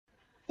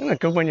Isn't it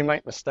good when you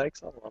make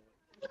mistakes? I love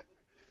it.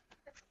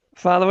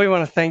 Father, we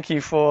want to thank you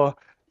for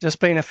just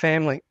being a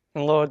family.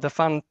 And Lord, the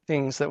fun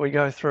things that we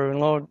go through. And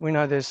Lord, we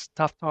know there's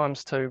tough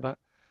times too. But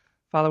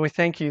Father, we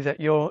thank you that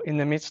you're in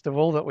the midst of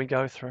all that we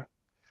go through.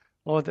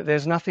 Lord, that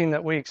there's nothing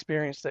that we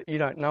experience that you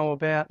don't know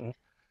about, and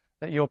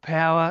that your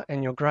power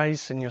and your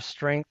grace and your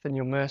strength and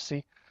your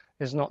mercy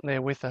is not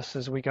there with us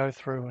as we go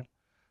through. And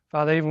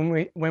Father,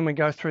 even when we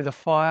go through the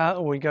fire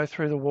or we go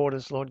through the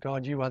waters, Lord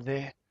God, you are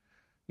there.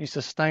 You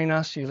sustain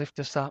us, you lift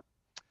us up.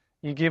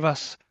 You give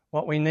us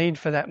what we need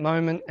for that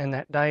moment and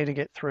that day to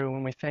get through.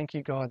 And we thank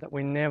you, God, that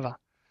we never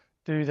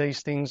do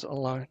these things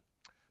alone.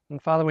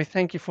 And Father, we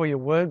thank you for your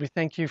word. We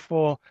thank you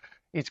for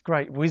its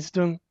great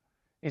wisdom,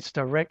 its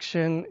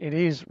direction. It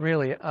is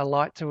really a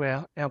light to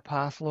our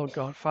path, Lord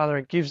God. Father,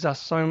 it gives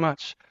us so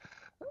much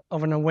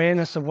of an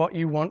awareness of what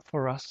you want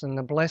for us and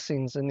the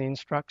blessings and the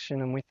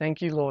instruction. And we thank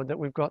you, Lord, that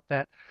we've got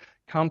that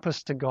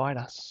compass to guide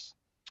us.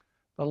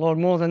 But Lord,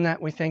 more than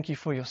that, we thank you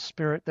for your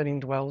Spirit that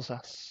indwells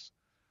us.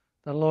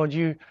 That Lord,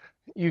 you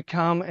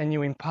come and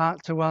you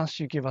impart to us,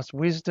 you give us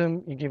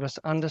wisdom, you give us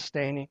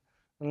understanding.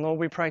 And Lord,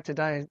 we pray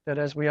today that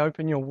as we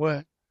open your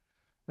word,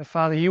 that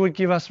Father, you would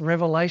give us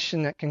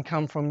revelation that can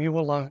come from you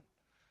alone.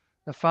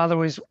 That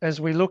Father, as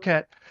we look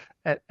at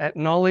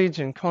knowledge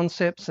and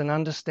concepts and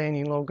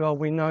understanding, Lord God,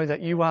 we know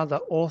that you are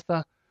the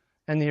author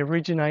and the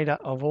originator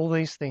of all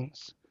these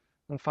things.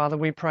 And Father,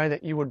 we pray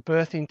that you would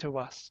birth into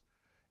us,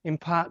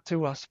 impart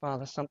to us,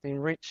 Father, something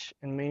rich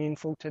and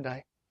meaningful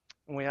today.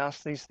 And we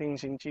ask these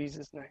things in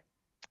Jesus' name.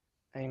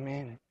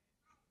 Amen.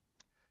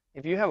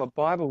 If you have a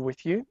Bible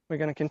with you, we're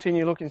going to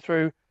continue looking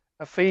through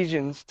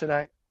Ephesians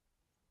today.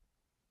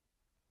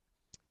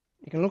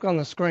 You can look on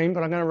the screen,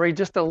 but I'm going to read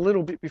just a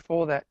little bit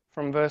before that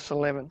from verse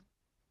 11.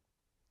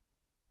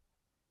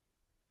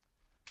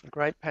 A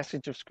great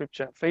passage of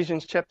Scripture.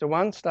 Ephesians chapter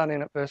 1,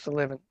 starting at verse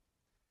 11.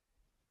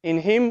 In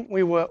him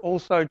we were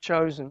also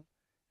chosen,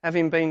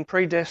 having been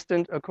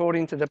predestined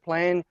according to the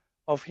plan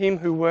of him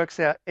who works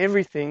out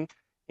everything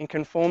in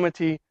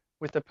conformity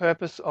with the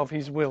purpose of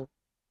his will,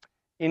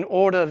 in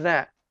order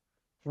that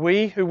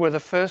we who were the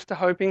first to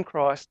hope in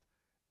Christ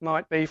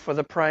might be for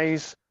the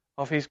praise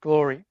of his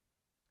glory.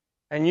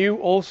 And you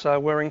also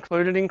were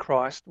included in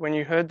Christ when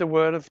you heard the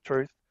word of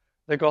truth,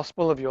 the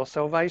gospel of your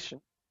salvation.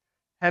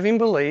 Having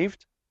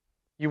believed,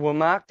 you were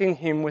marked in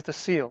him with a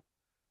seal,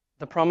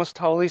 the promised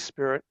Holy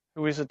Spirit,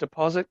 who is a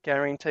deposit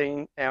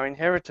guaranteeing our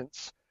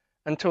inheritance,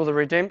 until the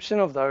redemption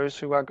of those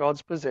who are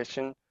God's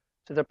possession,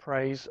 to the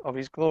praise of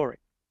his glory.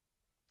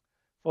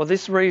 For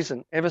this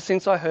reason, ever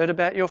since I heard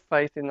about your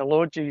faith in the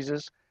Lord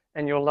Jesus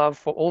and your love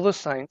for all the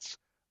saints,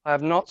 I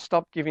have not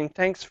stopped giving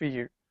thanks for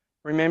you,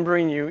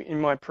 remembering you in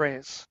my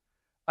prayers.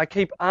 I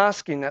keep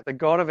asking that the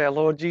God of our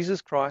Lord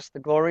Jesus Christ, the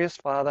glorious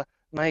Father,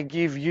 may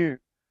give you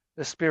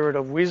the spirit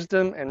of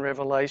wisdom and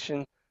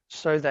revelation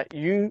so that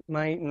you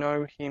may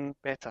know him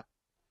better.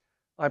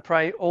 I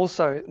pray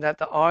also that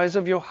the eyes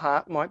of your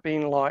heart might be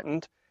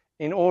enlightened,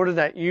 in order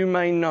that you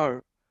may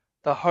know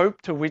the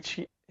hope to which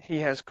he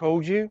has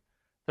called you,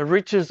 the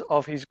riches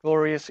of his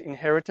glorious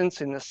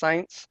inheritance in the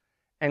saints,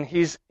 and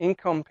his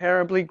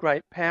incomparably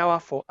great power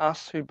for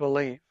us who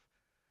believe.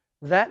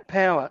 That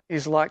power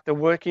is like the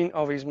working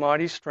of his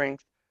mighty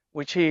strength,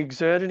 which he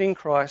exerted in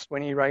Christ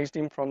when he raised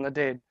him from the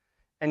dead,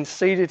 and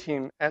seated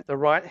him at the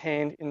right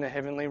hand in the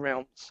heavenly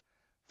realms,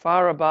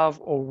 far above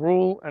all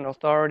rule and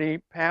authority,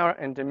 power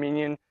and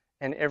dominion,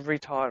 and every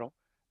title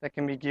that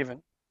can be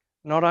given,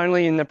 not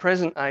only in the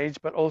present age,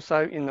 but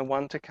also in the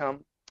one to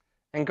come.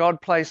 And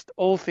God placed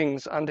all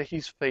things under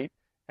his feet,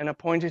 and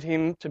appointed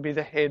him to be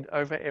the head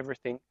over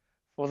everything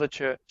for the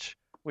church,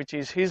 which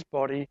is his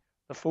body,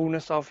 the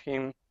fullness of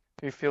him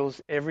who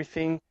fills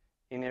everything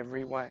in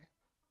every way.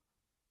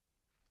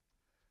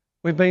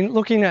 We've been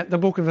looking at the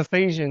book of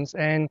Ephesians,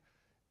 and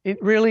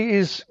it really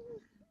is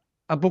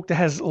a book that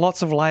has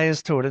lots of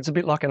layers to it. It's a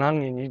bit like an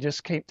onion. You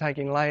just keep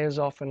taking layers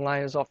off and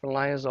layers off and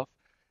layers off.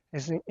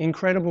 There's an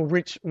incredible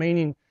rich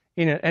meaning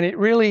in it. And it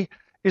really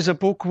is a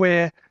book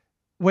where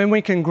when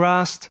we can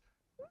grasp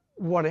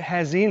what it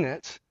has in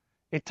it,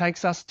 it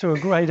takes us to a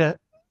greater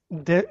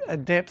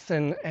depth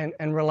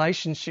and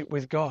relationship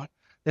with God.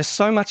 There's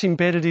so much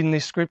embedded in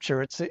this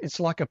scripture. It's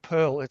like a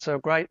pearl. It's a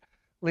great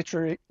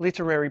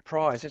literary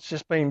prize. It's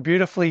just been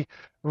beautifully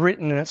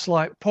written, and it's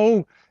like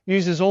Paul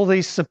uses all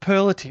these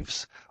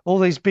superlatives, all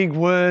these big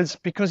words,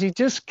 because he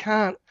just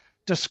can't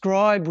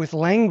describe with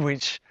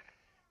language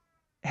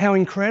how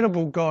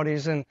incredible God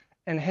is and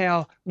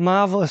how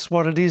marvelous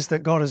what it is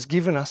that God has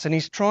given us. And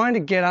he's trying to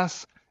get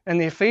us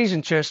and the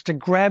Ephesian church to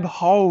grab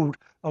hold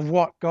of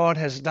what God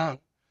has done.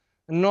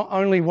 And not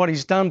only what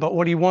he's done, but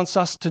what he wants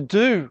us to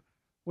do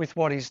with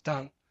what he's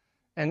done.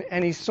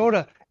 And he's sort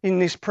of, in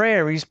this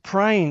prayer, he's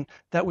praying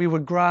that we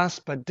would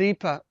grasp a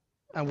deeper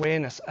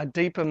awareness, a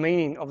deeper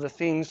meaning of the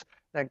things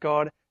that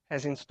God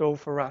has in store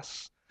for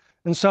us.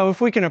 And so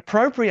if we can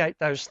appropriate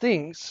those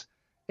things,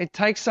 it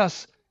takes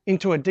us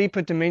into a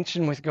deeper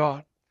dimension with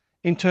God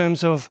in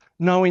terms of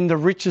knowing the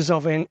riches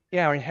of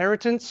our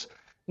inheritance,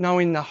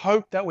 knowing the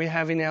hope that we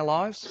have in our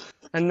lives,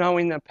 and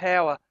knowing the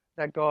power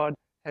that God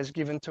has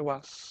given to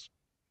us.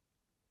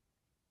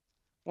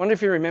 I wonder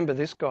if you remember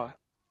this guy.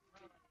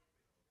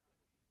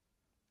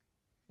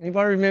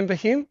 Anybody remember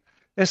him?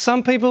 There's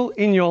some people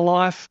in your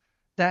life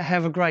that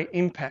have a great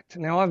impact.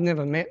 Now, I've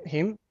never met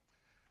him,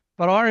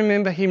 but I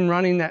remember him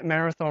running that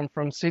marathon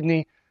from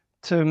Sydney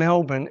to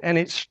Melbourne, and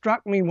it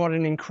struck me what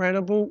an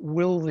incredible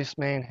will this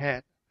man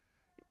had.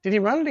 Did he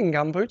run it in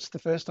gumboots the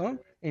first time?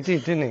 He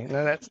did, didn't he?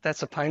 No,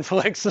 that's a painful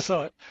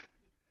exercise.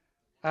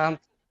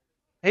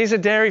 He's a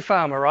dairy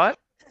farmer, right?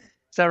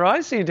 Is that right?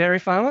 Is he a dairy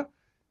farmer?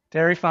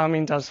 Dairy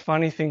farming does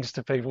funny things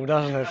to people,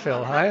 doesn't it,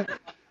 Phil? Hey?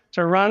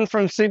 To run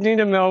from Sydney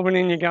to Melbourne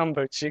in your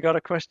gumboots, you got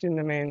to question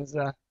the man's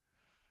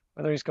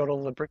whether he's got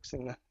all the bricks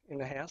in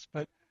the house.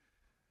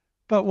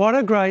 But what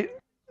a great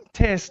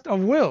test of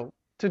will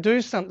to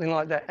do something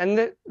like that.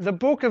 And the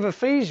book of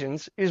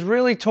Ephesians is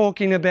really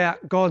talking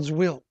about God's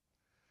will.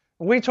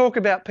 We talk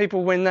about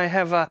people when they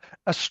have a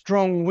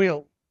strong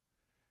will,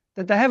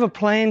 that they have a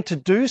plan to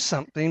do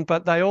something,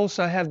 but they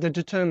also have the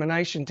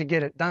determination to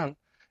get it done.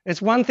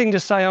 It's one thing to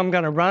say, I'm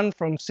going to run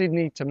from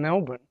Sydney to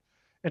Melbourne.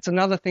 It's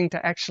another thing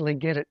to actually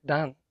get it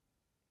done.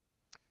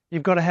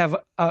 You've got to have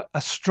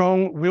a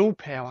strong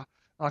willpower,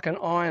 like an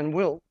iron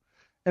will.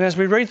 And as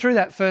we read through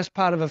that first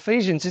part of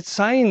Ephesians, it's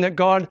saying that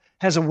God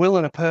has a will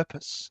and a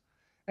purpose.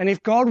 And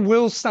if God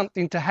wills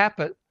something to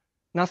happen,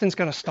 nothing's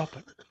going to stop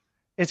it.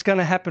 It's going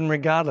to happen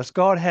regardless.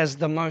 God has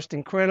the most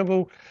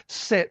incredible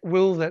set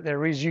will that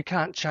there is. You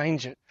can't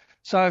change it.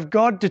 So if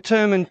God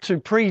determined to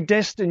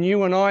predestine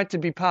you and I to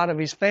be part of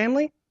his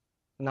family,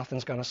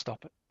 nothing's going to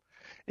stop it.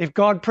 If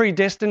God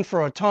predestined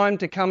for a time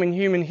to come in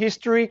human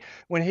history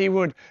when he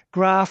would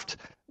graft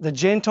the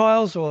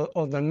Gentiles or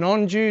the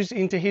non-Jews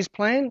into his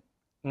plan,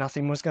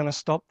 nothing was going to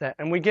stop that.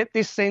 And we get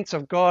this sense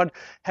of God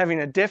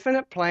having a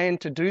definite plan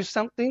to do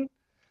something,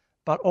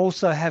 but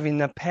also having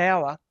the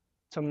power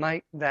to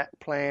make that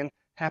plan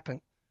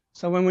happen.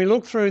 So when we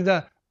look through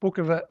the book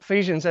of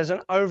Ephesians as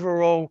an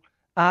overall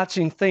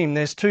arching theme,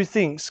 there's two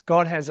things.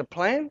 God has a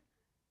plan,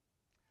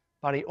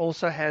 but he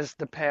also has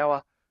the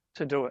power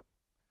to do it.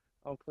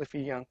 Oh,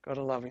 Cliffy Young,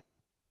 gotta love him.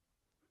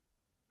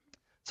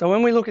 So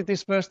when we look at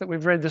this verse that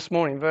we've read this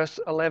morning, verse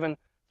 11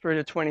 through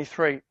to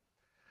 23,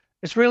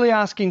 it's really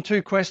asking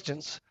two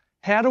questions.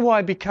 How do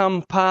I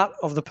become part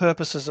of the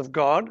purposes of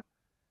God?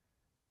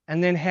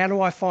 And then how do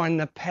I find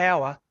the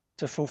power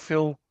to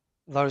fulfill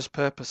those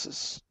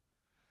purposes?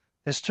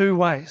 There's two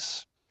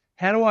ways.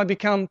 How do I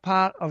become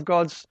part of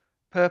God's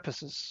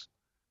purposes?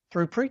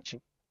 Through preaching.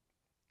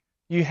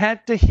 You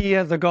had to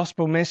hear the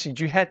gospel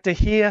message. You had to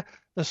hear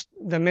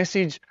the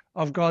message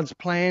of God's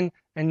plan,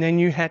 and then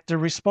you had to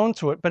respond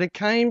to it. But it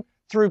came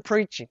through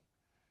preaching.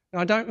 Now,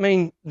 I don't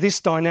mean this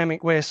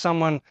dynamic where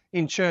someone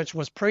in church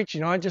was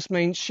preaching. I just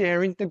mean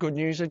sharing the good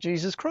news of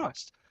Jesus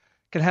Christ.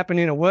 It can happen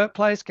in a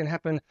workplace, can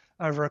happen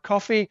over a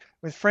coffee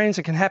with friends,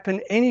 it can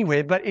happen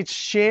anywhere, but it's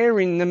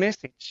sharing the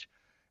message.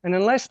 And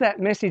unless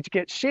that message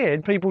gets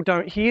shared, people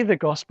don't hear the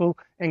gospel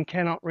and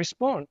cannot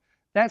respond.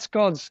 That's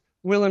God's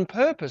will and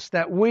purpose,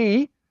 that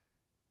we,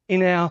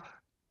 in our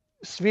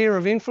sphere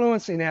of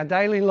influence, in our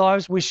daily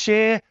lives, we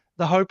share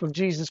the hope of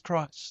Jesus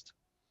Christ.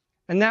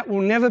 And that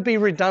will never be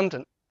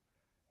redundant.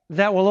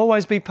 That will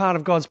always be part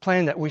of God's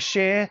plan, that we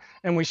share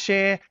and we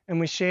share and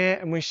we share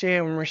and we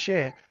share and we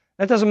share.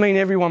 That doesn't mean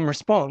everyone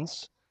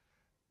responds.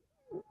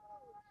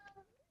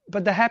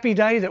 But the happy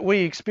day that we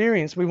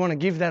experience, we want to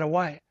give that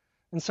away.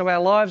 And so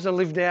our lives are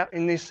lived out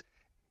in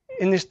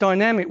this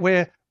dynamic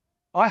where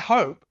I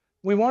hope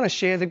we want to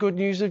share the good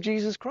news of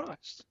Jesus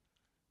Christ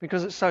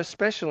because it's so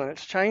special and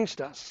it's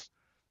changed us.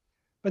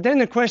 But then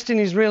the question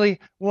is really,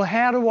 well,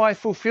 how do I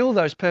fulfill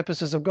those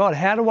purposes of God?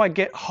 How do I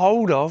get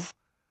hold of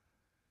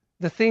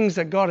the things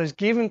that God has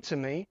given to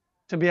me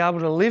to be able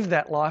to live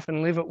that life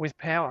and live it with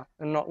power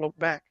and not look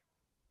back?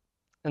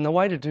 And the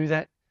way to do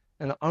that,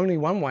 and the only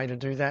one way to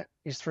do that,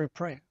 is through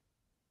prayer.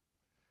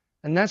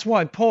 And that's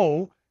why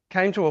Paul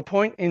came to a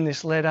point in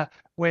this letter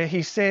where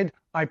he said,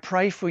 I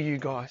pray for you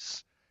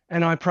guys,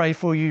 and I pray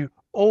for you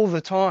all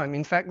the time.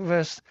 In fact,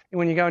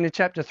 when you go into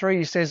chapter 3,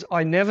 he says,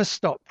 I never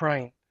stop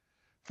praying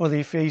for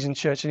the Ephesian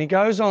church. And he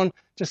goes on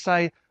to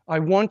say, I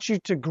want you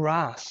to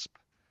grasp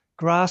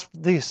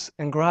this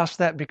and grasp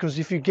that, because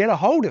if you get a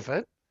hold of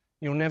it,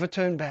 you'll never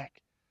turn back.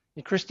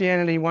 Your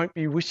Christianity won't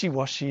be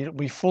wishy-washy. It'll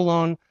be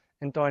full-on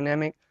and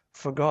dynamic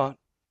for God.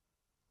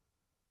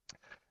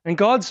 And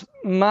God's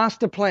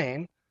master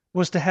plan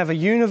was to have a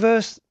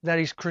universe that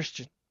is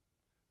Christian,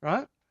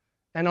 right?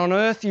 And on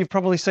earth, you've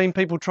probably seen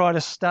people try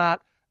to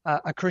start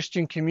a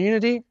Christian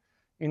community,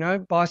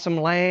 buy some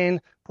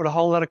land, put a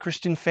whole lot of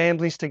Christian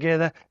families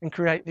together and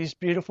create this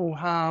beautiful,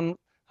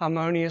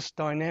 harmonious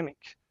dynamic.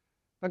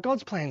 But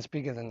God's plan's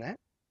bigger than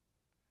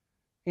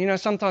that.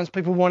 Sometimes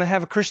people want to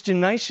have a Christian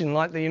nation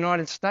like the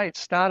United States,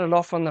 started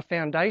off on the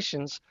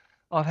foundations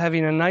of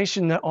having a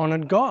nation that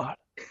honoured God.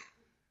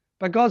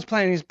 But God's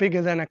plan is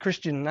bigger than a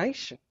Christian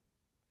nation.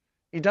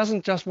 He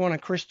doesn't just want a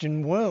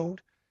Christian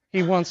world.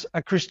 He wants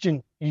a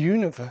Christian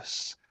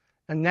universe.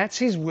 And that's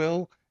his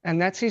will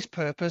and that's his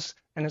purpose,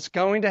 and it's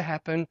going to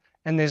happen,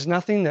 and there's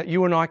nothing that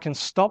you and I can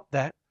stop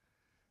that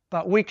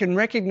But we can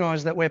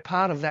recognize that we're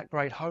part of that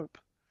great hope.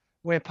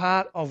 We're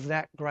part of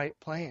that great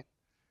plan.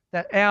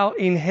 That our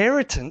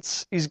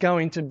inheritance is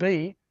going to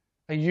be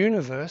a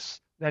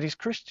universe that is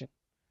Christian,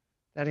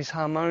 that is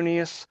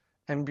harmonious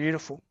and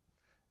beautiful.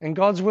 And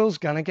God's will is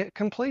going to get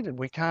completed.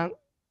 We can't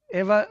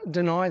ever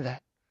deny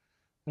that.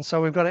 And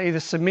so we've got to either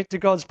submit to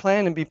God's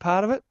plan and be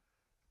part of it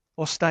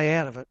or stay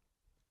out of it.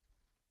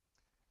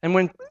 And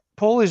when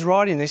Paul is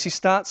writing this, he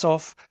starts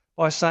off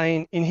by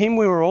saying, in him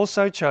we were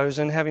also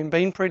chosen, having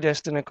been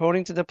predestined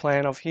according to the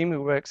plan of him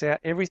who works out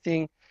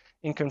everything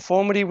in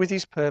conformity with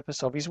his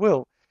purpose of his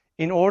will,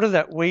 in order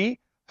that we,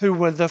 who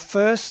were the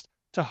first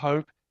to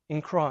hope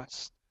in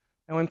Christ.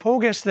 And when Paul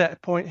gets to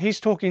that point, he's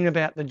talking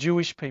about the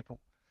Jewish people,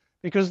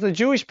 because the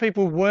Jewish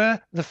people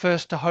were the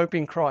first to hope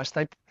in Christ.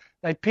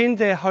 They pinned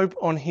their hope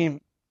on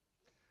him.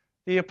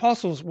 The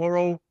apostles were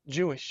all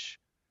Jewish.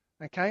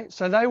 Okay,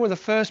 so they were the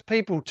first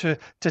people to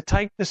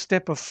take the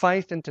step of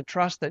faith and to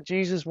trust that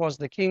Jesus was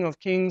the King of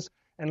Kings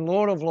and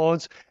Lord of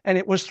Lords. And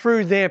it was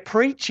through their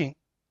preaching,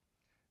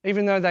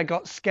 even though they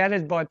got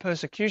scattered by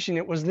persecution,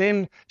 it was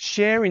them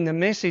sharing the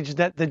message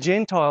that the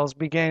Gentiles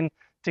began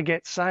to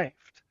get saved.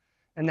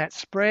 And that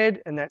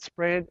spread, and that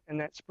spread, and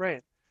that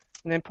spread.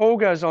 And then Paul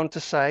goes on to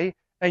say,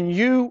 and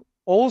you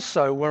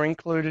also were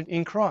included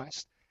in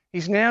Christ.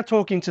 He's now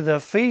talking to the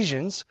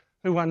Ephesians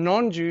who are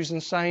non-Jews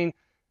and saying,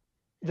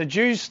 the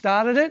Jews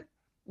started it,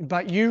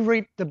 but you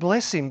reaped the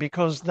blessing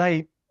because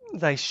they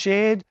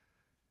shared,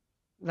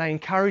 they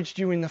encouraged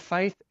you in the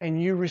faith, and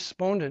you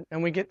responded.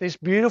 And we get this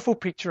beautiful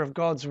picture of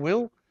God's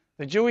will,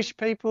 the Jewish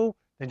people,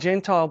 the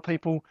Gentile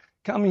people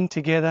coming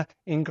together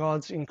in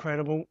God's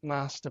incredible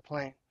master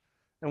plan.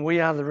 And we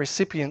are the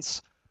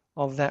recipients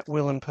of that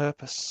will and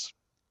purpose.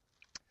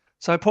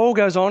 So Paul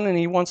goes on and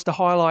he wants to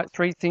highlight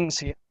three things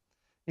here.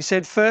 He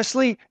said,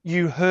 firstly,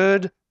 you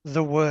heard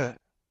the word.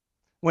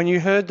 When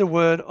you heard the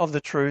word of the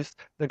truth,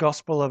 the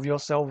gospel of your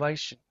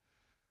salvation.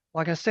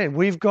 Like I said,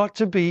 we've got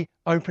to be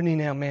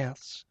opening our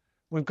mouths.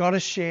 We've got to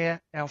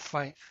share our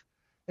faith.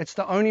 It's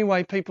the only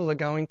way people are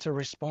going to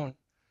respond.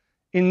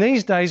 In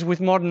these days with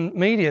modern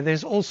media,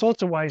 there's all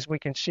sorts of ways we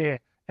can share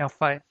our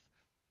faith.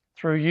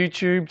 Through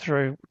YouTube,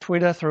 through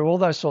Twitter, through all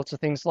those sorts of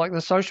things. Like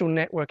the social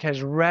network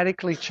has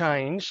radically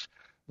changed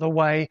the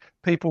way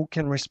people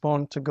can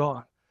respond to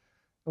God.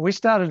 We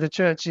started the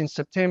church in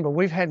September.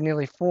 We've had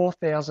nearly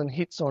 4,000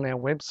 hits on our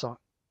website.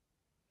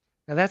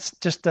 Now that's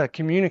just a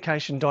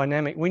communication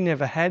dynamic we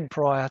never had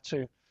prior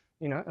to,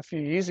 a few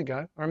years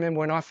ago. I remember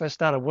when I first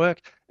started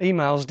work,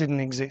 emails didn't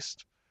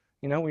exist.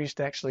 We used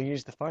to actually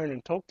use the phone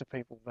and talk to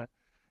people. But,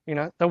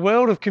 the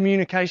world of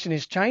communication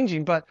is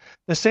changing, but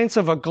the sense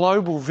of a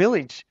global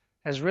village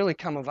has really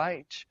come of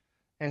age.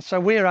 And so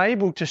we're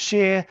able to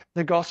share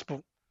the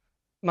gospel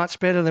much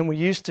better than we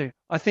used to.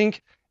 I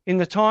think in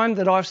the time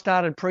that I've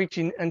started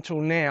preaching until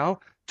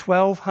now,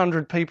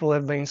 1,200 people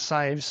have been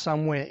saved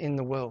somewhere in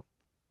the world.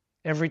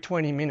 Every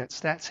 20 minutes.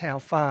 That's how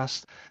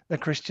fast the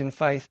Christian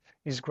faith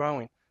is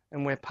growing.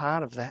 And we're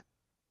part of that.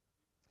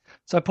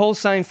 So Paul's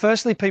saying,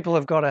 firstly, people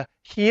have got to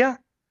hear,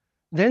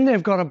 then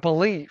they've got to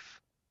believe.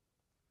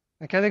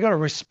 Okay, they've got to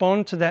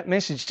respond to that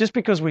message. Just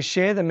because we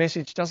share the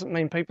message doesn't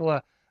mean people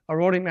are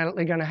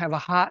automatically going to have a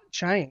heart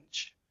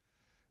change.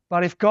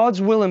 But if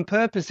God's will and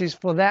purpose is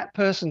for that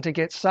person to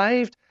get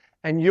saved,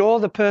 and you're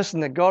the person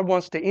that God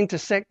wants to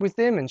intersect with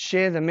them and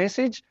share the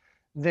message,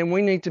 then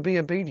we need to be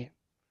obedient.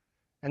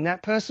 And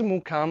that person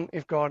will come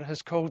if God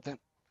has called them.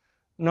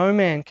 No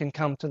man can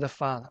come to the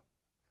Father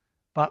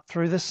but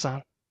through the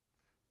Son.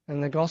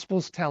 And the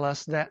Gospels tell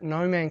us that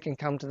no man can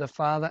come to the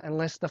Father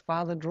unless the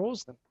Father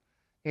draws them.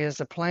 He has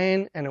a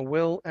plan and a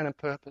will and a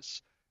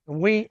purpose. And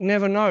we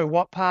never know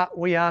what part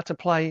we are to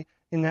play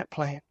in that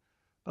plan.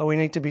 But we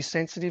need to be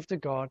sensitive to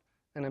God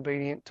and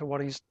obedient to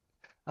what He's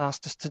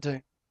asked us to do.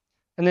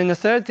 And then the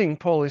third thing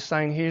Paul is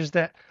saying here is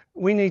that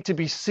we need to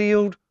be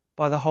sealed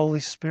by the Holy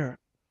Spirit.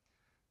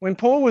 When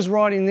Paul was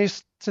writing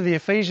this to the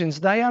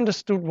Ephesians, they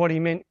understood what he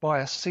meant by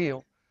a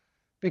seal.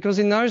 Because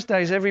in those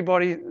days,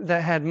 everybody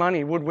that had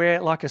money would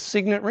wear like a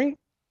signet ring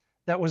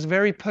that was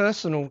very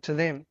personal to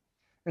them.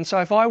 And so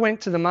if I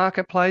went to the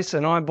marketplace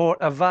and I bought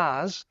a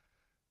vase,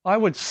 I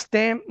would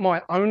stamp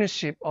my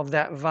ownership of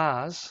that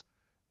vase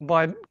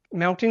by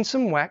melting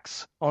some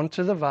wax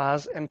onto the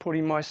vase and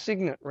putting my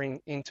signet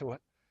ring into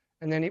it.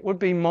 And then it would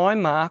be my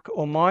mark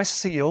or my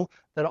seal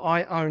that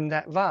I own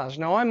that vase.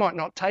 Now, I might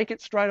not take it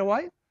straight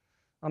away.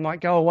 I might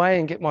go away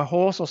and get my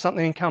horse or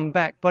something and come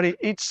back, but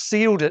it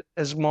sealed it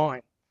as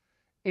mine.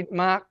 It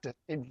marked it.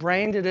 It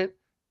branded it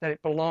that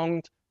it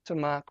belonged to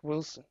Mark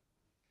Wilson.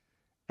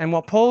 And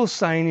what Paul's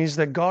saying is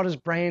that God has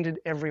branded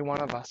every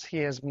one of us. He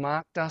has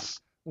marked us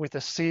with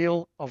a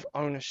seal of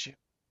ownership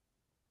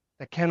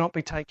that cannot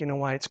be taken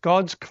away. It's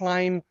God's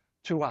claim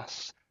to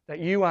us that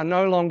you are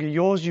no longer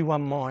yours, you are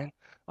mine.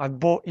 I've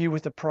bought you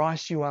with a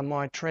price. You are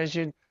my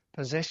treasured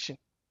possession.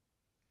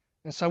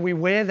 And so we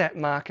wear that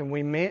mark and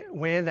we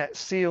wear that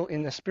seal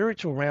in the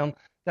spiritual realm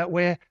that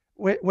we're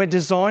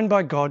designed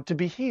by God to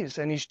be His.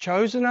 And He's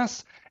chosen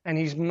us and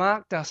He's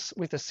marked us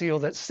with a seal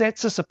that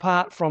sets us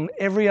apart from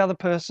every other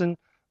person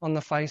on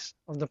the face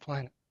of the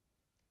planet.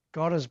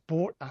 God has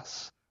bought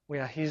us. We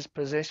are his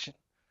possession.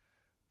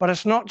 But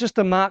it's not just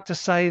a mark to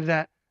say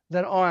that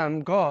I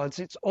am God's.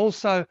 It's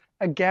also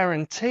a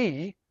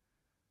guarantee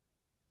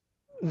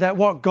that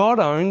what God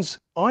owns,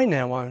 I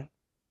now own.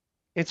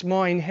 It's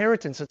my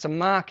inheritance. It's a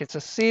mark. It's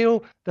a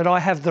seal that I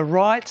have the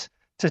right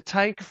to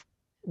take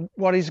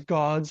what is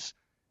God's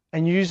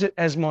and use it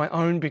as my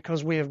own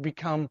because we have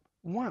become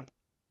one.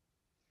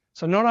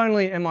 So not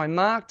only am I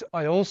marked,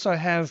 I also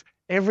have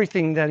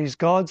everything that is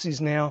God's is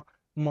now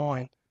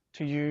mine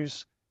to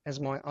use as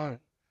my own.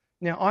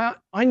 Now,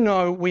 I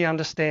know we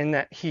understand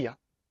that here.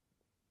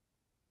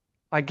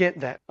 I get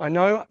that. I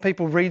know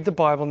people read the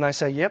Bible and they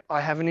say, yep, I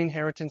have an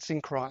inheritance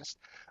in Christ.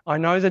 I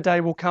know the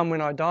day will come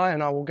when I die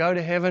and I will go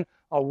to heaven.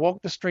 I'll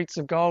walk the streets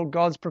of gold.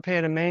 God's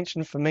prepared a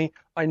mansion for me.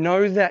 I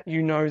know that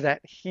you know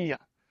that here.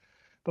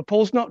 But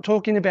Paul's not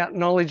talking about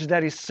knowledge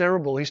that is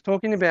cerebral. He's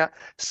talking about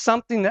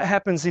something that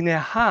happens in our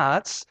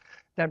hearts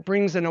that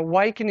brings an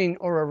awakening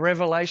or a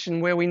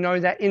revelation where we know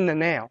that in the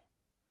now,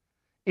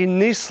 in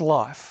this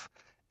life.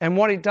 And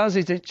what it does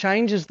is it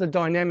changes the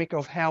dynamic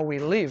of how we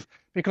live,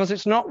 because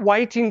it's not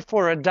waiting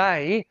for a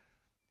day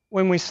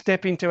when we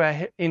step into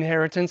our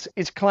inheritance.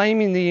 It's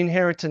claiming the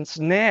inheritance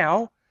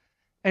now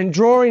and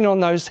drawing on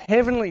those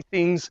heavenly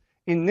things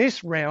in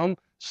this realm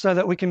so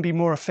that we can be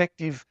more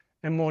effective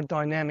and more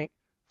dynamic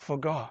for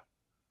God.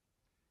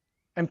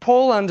 And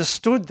Paul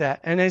understood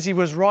that. And as he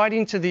was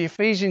writing to the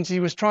Ephesians, he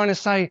was trying to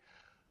say,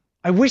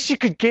 I wish you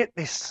could get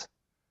this.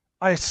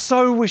 I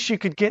so wish you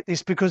could get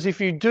this, because if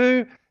you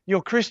do,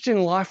 your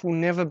Christian life will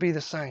never be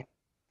the same.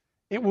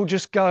 It will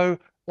just go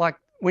like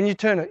when you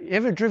turn it. You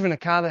ever driven a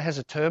car that has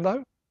a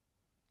turbo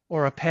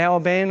or a power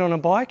band on a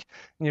bike,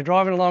 and you're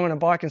driving along on a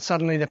bike and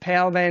suddenly the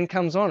power band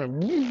comes on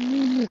and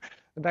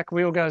the back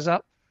wheel goes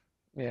up?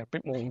 Yeah, a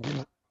bit more.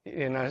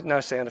 Yeah,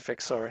 no sound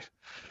effects, sorry.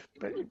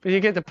 But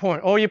you get the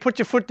point. Or you put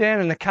your foot down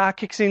and the car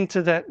kicks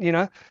into that,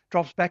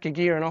 drops back a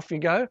gear and off you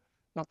go.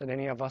 Not that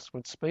any of us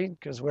would speed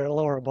because we're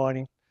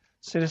law-abiding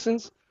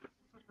citizens.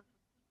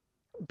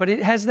 But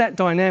it has that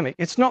dynamic.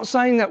 It's not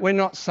saying that we're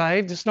not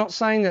saved. It's not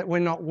saying that we're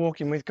not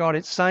walking with God.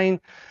 It's saying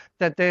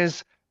that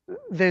there's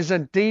a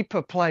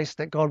deeper place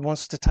that God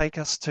wants to take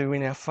us to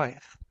in our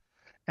faith.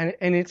 And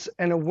it's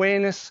an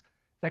awareness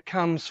that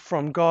comes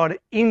from God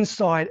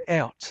inside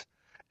out.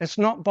 It's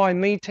not by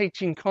me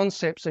teaching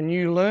concepts and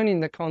you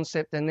learning the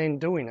concept and then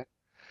doing it.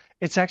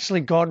 It's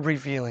actually God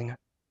revealing it.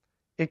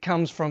 It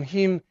comes from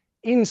Him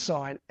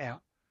inside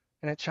out,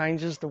 and it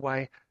changes the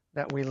way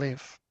that we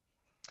live.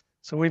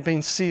 So we've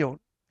been sealed.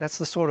 That's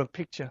the sort of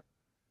picture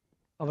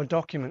of a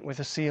document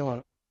with a seal on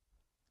it.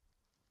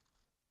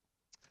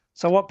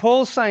 So what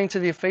Paul's saying to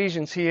the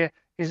Ephesians here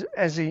is,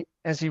 as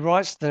he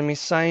writes to them, he's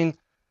saying,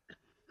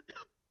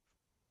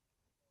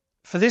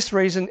 for this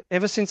reason,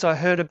 ever since I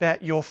heard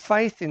about your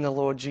faith in the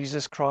Lord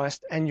Jesus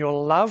Christ and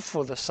your love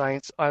for the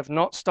saints, I have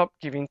not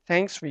stopped giving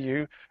thanks for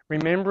you,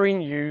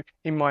 remembering you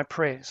in my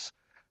prayers.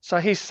 So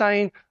he's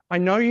saying, I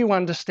know you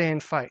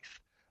understand faith.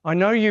 I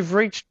know you've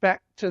reached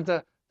back to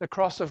the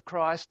cross of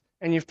Christ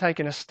and you've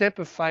taken a step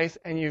of faith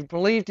and you've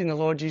believed in the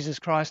Lord Jesus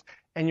Christ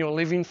and you're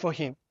living for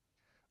Him.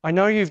 I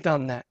know you've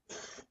done that.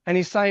 And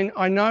he's saying,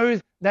 I know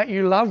that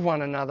you love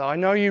one another. I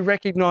know you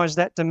recognize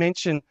that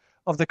dimension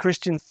of the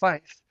Christian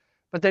faith.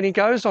 But then he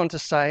goes on to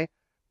say,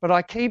 but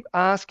I keep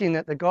asking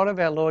that the God of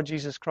our Lord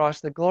Jesus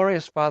Christ, the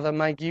glorious Father,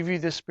 may give you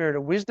the spirit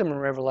of wisdom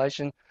and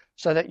revelation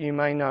so that you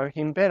may know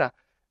Him better.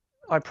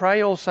 I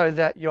pray also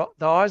that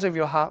the eyes of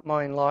your heart may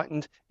be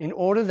enlightened in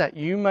order that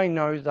you may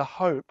know the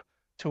hope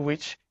to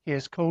which He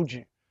has called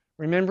you.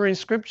 Remember in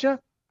Scripture,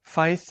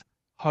 faith,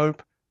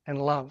 hope,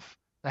 and love.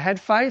 They had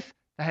faith,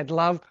 they had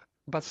love,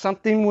 but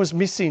something was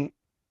missing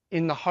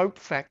in the hope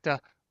factor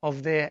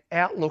of their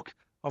outlook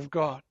of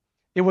God.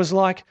 It was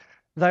like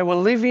they were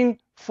living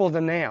for the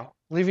now,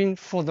 living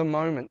for the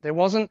moment. There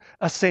wasn't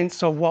a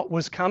sense of what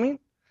was coming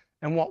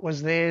and what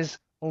was theirs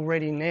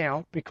already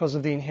now because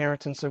of the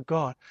inheritance of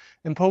God.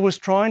 And Paul was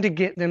trying to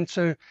get them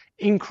to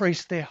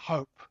increase their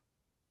hope.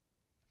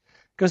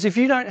 Because if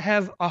you don't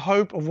have a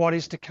hope of what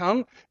is to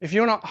come, if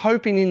you're not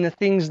hoping in the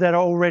things that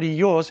are already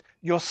yours,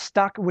 you're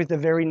stuck with a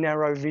very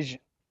narrow vision.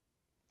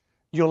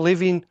 You're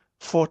living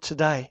for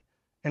today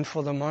and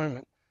for the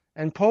moment.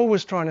 And Paul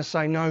was trying to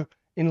say, no,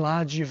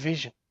 enlarge your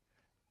vision.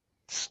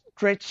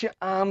 Stretch your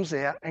arms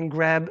out and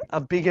grab a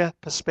bigger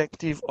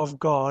perspective of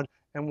God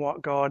and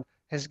what God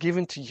has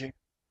given to you.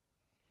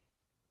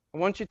 I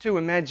want you to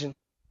imagine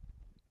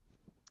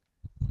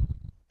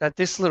that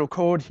this little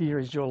cord here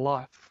is your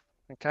life,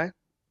 okay?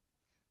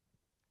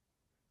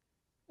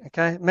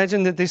 Okay,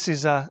 imagine that this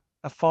is a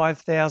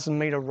 5,000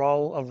 metre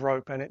roll of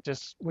rope, and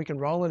we can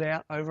roll it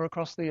out over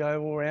across the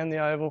oval, around the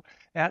oval,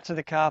 out to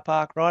the car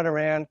park, right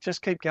around,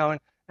 just keep going,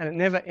 and it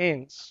never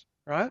ends,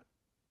 right?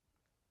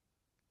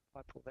 If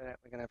I pull that out,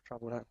 we're going to have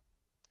trouble, don't we?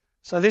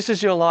 So this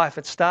is your life.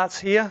 It starts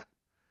here,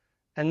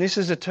 and this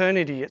is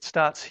eternity. It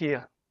starts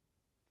here.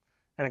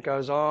 And it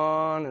goes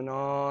on and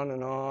on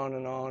and on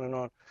and on and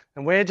on.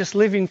 And we're just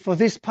living for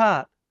this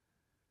part,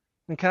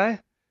 okay?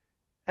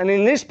 And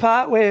in this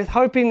part, we're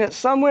hoping that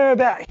somewhere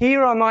about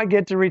here I might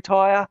get to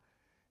retire,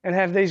 and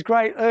have these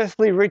great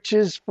earthly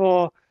riches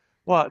for,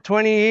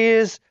 20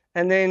 years,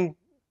 and then,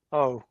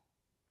 oh.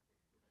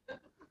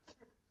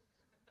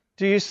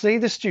 Do you see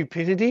the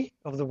stupidity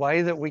of the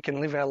way that we can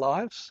live our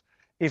lives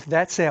if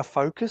that's our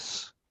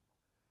focus?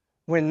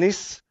 When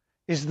this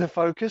is the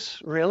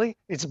focus, really,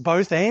 it's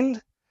both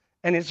and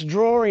it's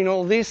drawing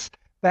all this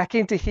back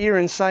into here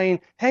and saying,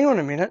 hang on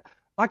a minute,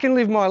 I can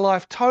live my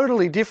life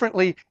totally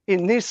differently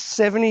in this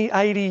 70,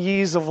 80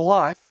 years of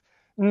life,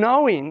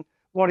 knowing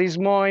what is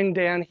mine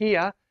down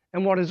here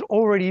and what has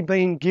already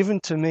been given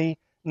to me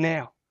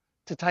now,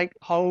 to take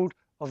hold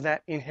of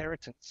that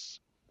inheritance.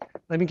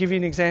 Let me give you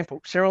an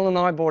example. Cheryl and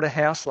I bought a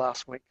house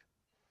last week,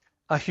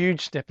 a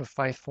huge step of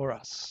faith for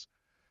us.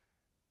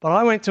 But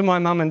I went to my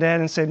mum and dad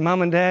and said,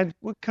 Mum and Dad,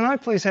 can I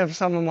please have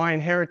some of my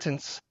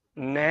inheritance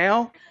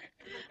now?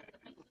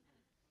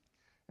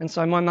 And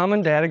so my mum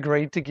and dad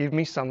agreed to give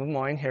me some of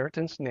my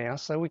inheritance now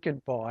so we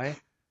could buy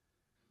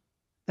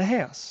the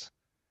house.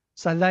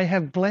 So they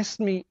have blessed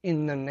me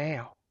in the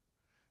now.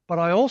 But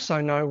I also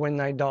know when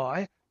they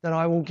die that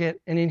I will get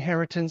an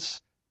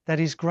inheritance that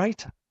is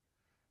greater.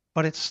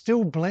 But it's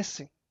still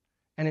blessing,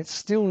 and it's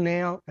still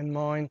now and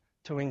mine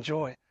to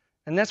enjoy.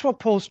 And that's what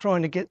Paul's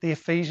trying to get the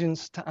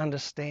Ephesians to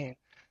understand.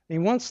 He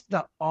wants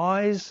the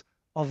eyes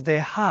of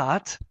their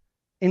heart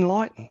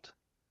enlightened.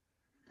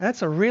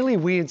 That's a really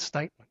weird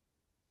statement.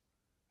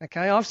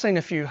 Okay, I've seen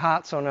a few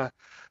hearts on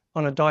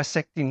a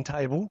dissecting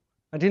table.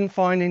 I didn't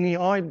find any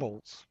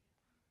eyeballs.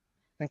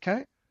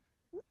 Okay?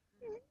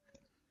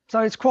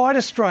 So it's quite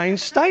a strange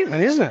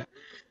statement, isn't it?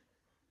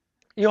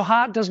 Your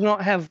heart does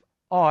not have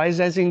eyes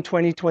as in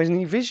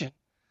 20/20 vision.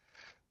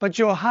 But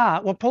your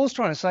heart, what Paul's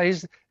trying to say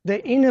is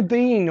the inner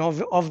being of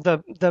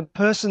the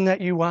person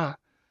that you are,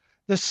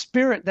 the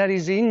spirit that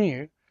is in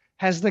you,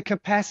 has the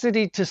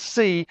capacity to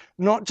see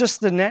not just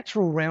the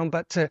natural realm,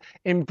 but to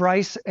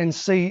embrace and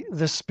see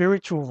the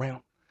spiritual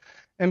realm.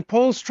 And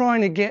Paul's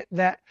trying to get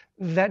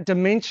that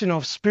dimension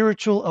of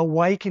spiritual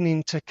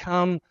awakening to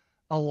come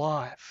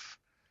alive.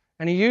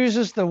 And he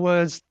uses the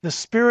words, the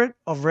spirit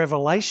of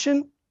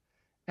revelation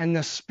and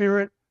the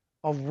spirit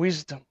of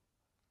wisdom.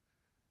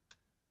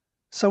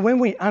 So when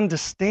we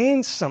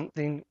understand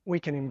something, we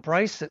can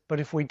embrace it. But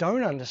if we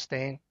don't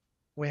understand,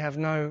 we have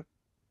no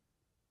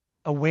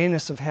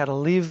awareness of how to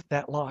live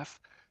that life.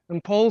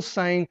 And Paul's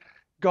saying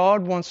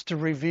God wants to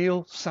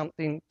reveal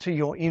something to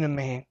your inner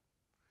man.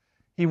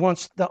 He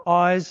wants the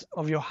eyes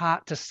of your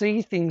heart to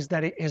see things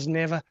that it has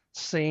never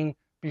seen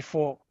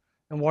before.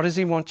 And what does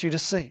he want you to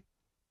see?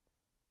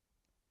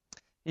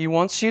 He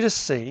wants you to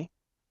see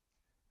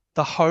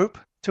the hope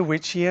to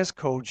which he has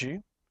called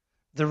you,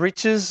 the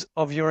riches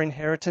of your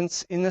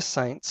inheritance in the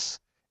saints,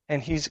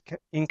 and his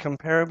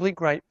incomparably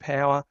great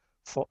power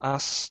for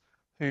us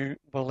who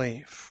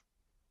believe.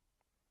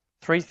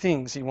 3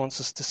 things he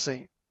wants us to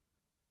see.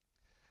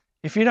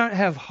 If you don't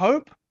have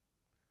hope,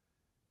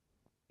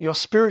 your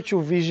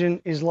spiritual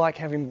vision is like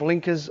having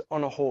blinkers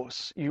on a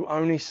horse. You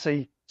only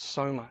see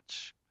so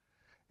much.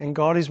 And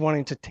God is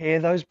wanting to tear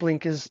those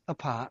blinkers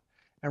apart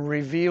and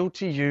reveal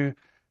to you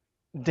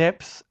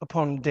depth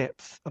upon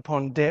depth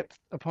upon depth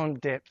upon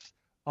depth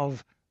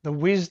of the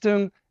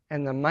wisdom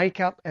and the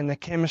makeup and the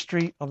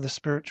chemistry of the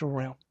spiritual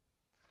realm.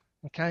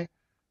 Okay?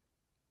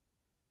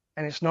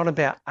 And it's not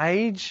about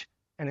age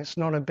and it's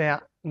not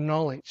about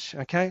knowledge.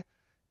 Okay?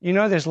 You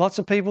know, there's lots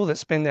of people that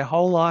spend their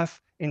whole life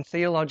in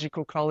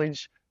theological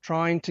college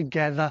trying to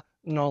gather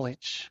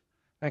knowledge.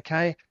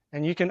 Okay?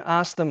 And you can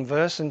ask them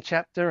verse and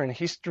chapter and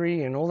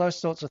history and all those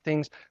sorts of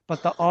things,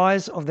 but the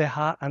eyes of their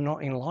heart are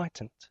not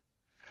enlightened.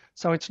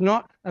 So it's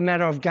not a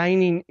matter of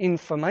gaining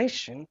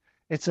information.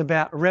 It's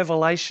about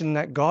revelation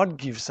that God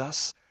gives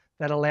us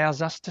that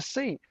allows us to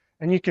see.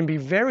 And you can be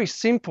very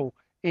simple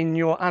in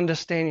your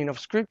understanding of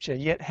Scripture,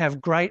 yet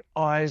have great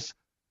eyes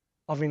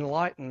of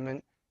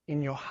enlightenment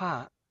in your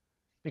heart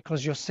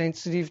because you're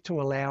sensitive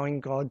to allowing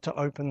God to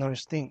open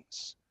those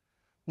things.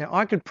 Now,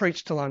 I could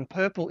preach till I'm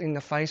purple in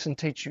the face and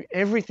teach you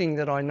everything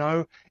that I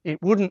know.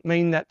 It wouldn't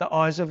mean that the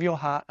eyes of your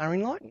heart are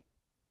enlightened,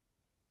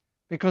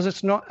 because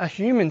it's not a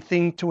human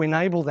thing to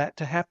enable that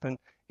to happen.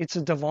 It's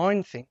a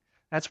divine thing.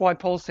 That's why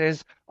Paul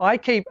says, I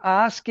keep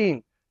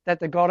asking that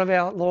the God of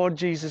our Lord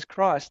Jesus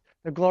Christ,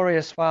 the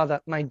glorious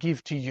Father, may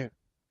give to you.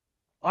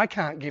 I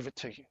can't give it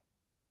to you.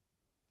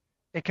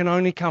 It can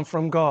only come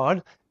from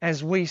God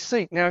as we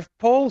seek. Now, if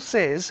Paul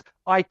says,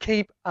 I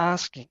keep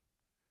asking,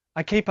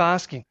 I keep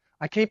asking,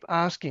 I keep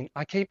asking,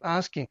 I keep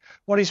asking,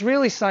 what he's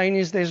really saying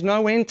is there's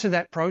no end to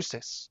that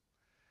process.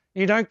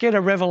 You don't get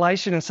a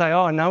revelation and say,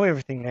 oh, I know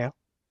everything now.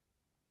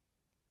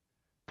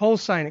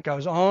 Paul's saying it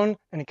goes on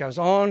and it goes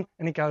on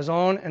and it goes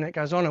on and it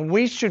goes on. And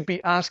we should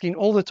be asking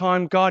all the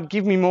time, God,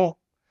 give me more.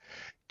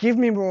 Give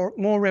me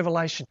more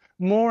revelation,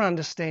 more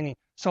understanding,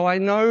 so I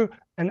know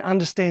and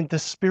understand the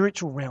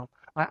spiritual realm.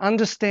 I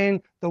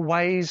understand the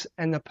ways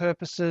and the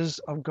purposes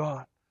of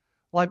God.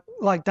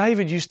 Like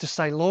David used to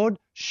say, Lord,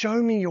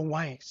 show me your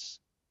ways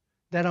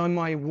that I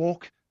may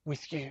walk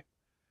with you.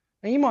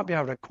 Now, you might be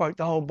able to quote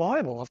the whole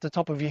Bible off the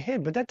top of your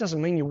head, but that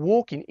doesn't mean you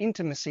walk in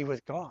intimacy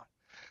with God.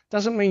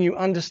 Doesn't mean you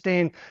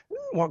understand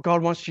what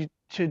God wants you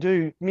to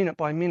do minute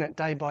by minute,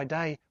 day by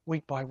day,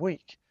 week by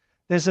week.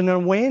 There's an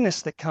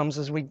awareness that comes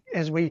as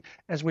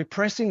we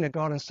press into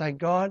God and say,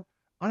 God,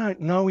 I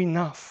don't know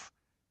enough.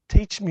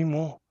 Teach me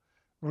more.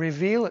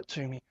 Reveal it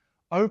to me.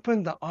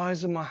 Open the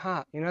eyes of my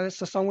heart. You know, that's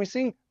the song we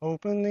sing.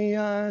 Open the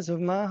eyes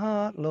of my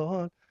heart,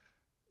 Lord.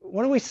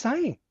 What are we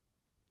saying?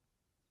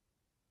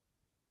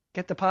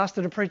 Get the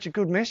pastor to preach a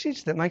good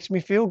message that makes me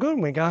feel good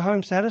and we go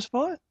home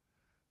satisfied?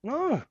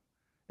 No.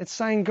 It's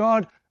saying,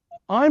 God,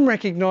 I'm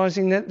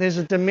recognizing that there's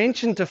a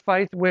dimension to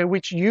faith where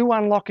which you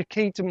unlock a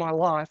key to my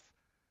life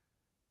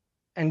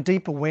and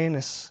deep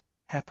awareness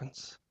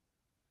happens.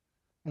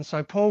 And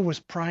so Paul was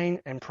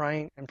praying and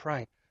praying and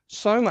praying.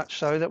 So much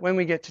so that when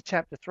we get to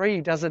chapter 3,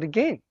 he does it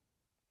again.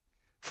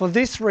 For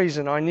this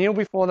reason, I kneel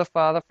before the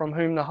Father, from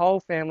whom the whole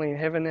family in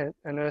heaven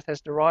and earth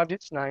has derived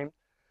its name.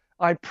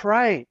 I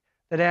pray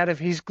that out of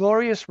his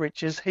glorious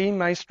riches he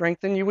may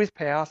strengthen you with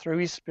power through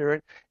his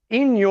Spirit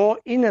in your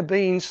inner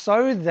being,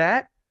 so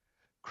that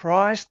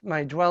Christ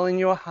may dwell in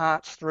your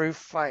hearts through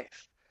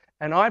faith.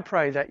 And I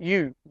pray that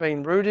you,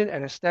 being rooted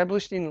and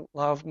established in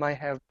love, may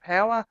have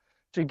power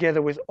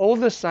together with all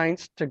the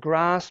saints to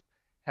grasp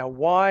how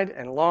wide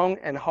and long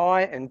and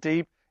high and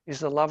deep is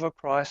the love of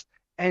Christ,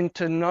 and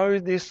to know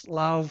this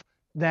love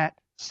that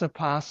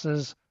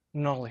surpasses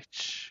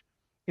knowledge.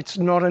 It's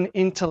not an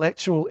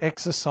intellectual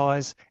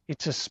exercise,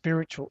 it's a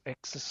spiritual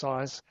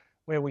exercise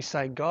where we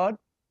say, God,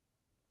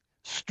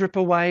 strip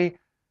away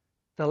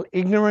the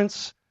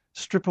ignorance,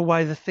 strip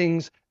away the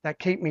things that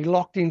keep me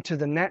locked into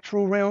the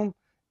natural realm,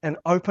 and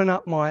open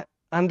up my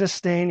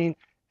understanding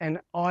and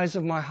eyes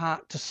of my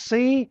heart to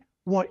see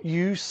what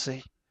you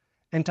see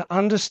and to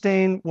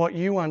understand what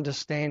you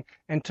understand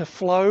and to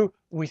flow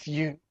with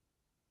you.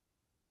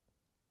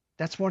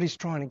 That's what he's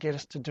trying to get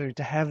us to do,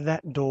 to have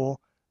that door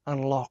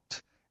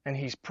unlocked. And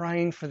he's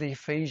praying for the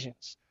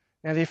Ephesians.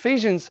 Now, the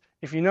Ephesians,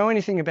 if you know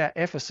anything about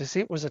Ephesus,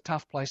 it was a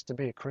tough place to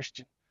be a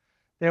Christian.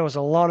 There was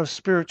a lot of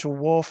spiritual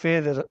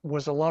warfare, there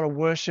was a lot of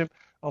worship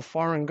of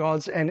foreign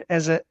gods, and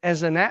as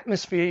an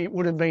atmosphere, it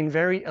would have been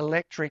very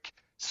electric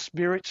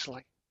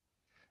spiritually.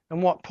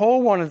 And what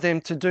Paul wanted them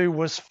to do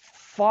was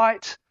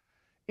fight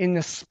in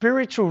the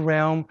spiritual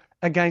realm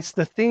against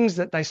the things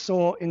that they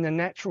saw in the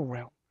natural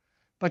realm.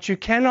 But you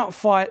cannot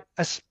fight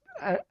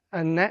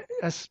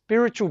a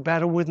spiritual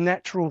battle with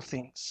natural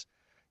things.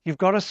 You've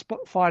got to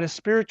fight a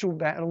spiritual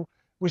battle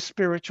with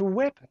spiritual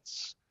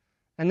weapons.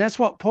 And that's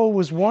what Paul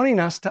was wanting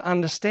us to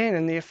understand,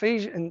 and the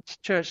Ephesian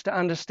church to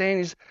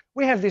understand, is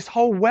we have this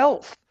whole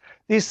wealth,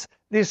 this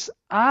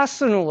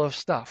arsenal of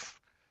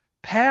stuff,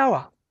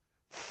 power,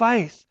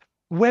 faith,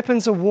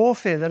 weapons of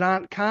warfare that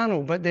aren't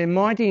carnal, but they're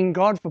mighty in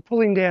God for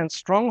pulling down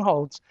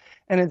strongholds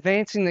and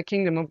advancing the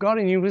kingdom of God.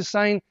 And he was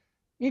saying,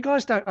 you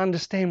guys don't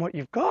understand what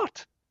you've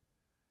got.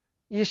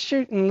 You're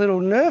shooting little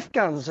Nerf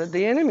guns at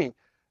the enemy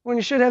when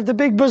you should have the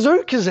big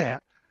bazookas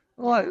out.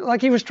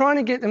 Like he was trying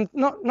to get them,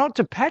 not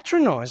to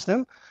patronize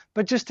them,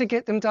 but just to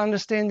get them to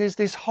understand there's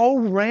this whole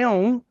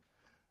realm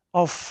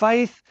of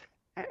faith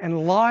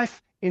and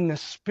life in the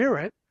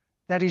Spirit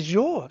that is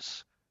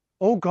yours.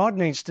 All God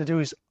needs to do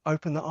is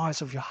open the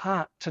eyes of your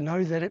heart to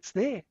know that it's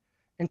there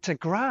and to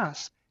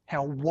grasp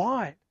how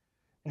wide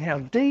and how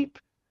deep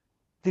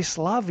this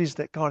love is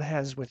that God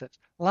has with it.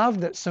 Love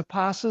that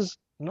surpasses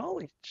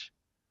knowledge.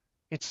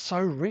 It's so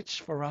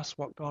rich for us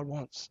what God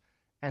wants,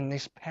 and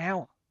this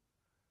power.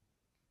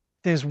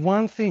 There's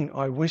one thing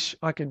I wish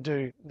I could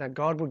do, that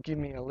God would give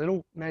me a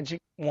little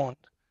magic wand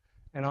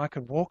and I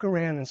could walk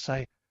around and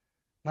say,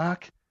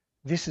 Mark,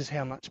 this is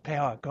how much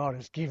power God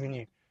has given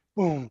you.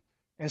 Boom.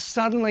 And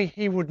suddenly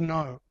he would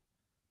know.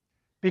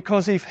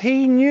 Because if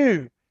he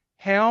knew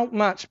how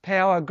much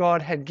power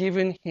God had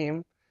given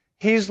him,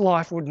 his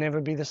life would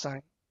never be the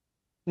same.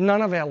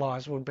 None of our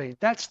lives would be.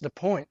 That's the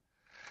point.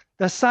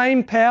 The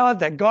same power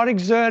that God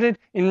exerted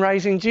in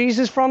raising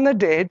Jesus from the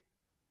dead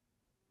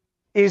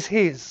is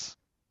his,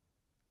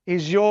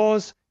 is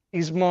yours,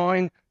 is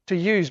mine to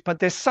use. But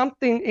there's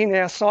something in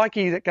our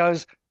psyche that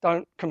goes,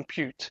 don't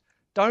compute.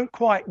 Don't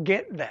quite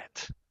get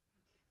that.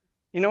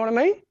 You know what I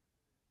mean?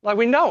 Like,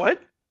 we know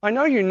it. I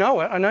know you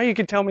know it. I know you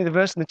could tell me the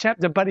verse in the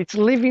chapter, but it's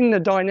living the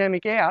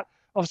dynamic out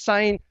of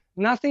saying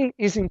nothing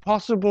is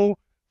impossible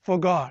for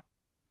God.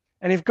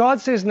 And if God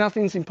says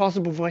nothing's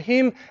impossible for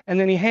him, and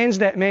then he hands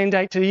that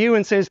mandate to you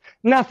and says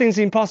nothing's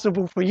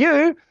impossible for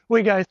you,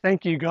 we go,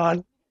 thank you,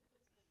 God.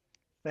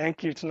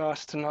 Thank you, it's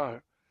nice to know.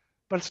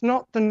 But it's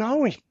not the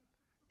knowing.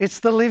 It's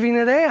the living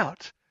it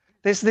out.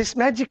 There's this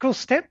magical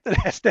step that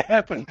has to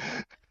happen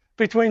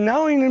between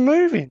knowing and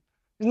moving.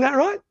 Isn't that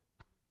right?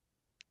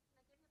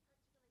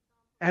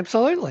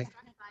 Absolutely. And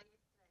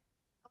it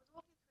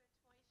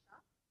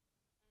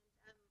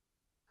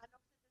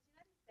was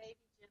pretty pink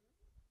too.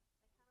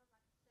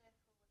 So I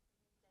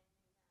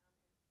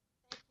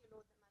had two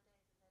boys, so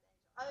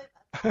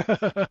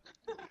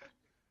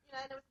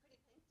that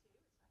appealed to me.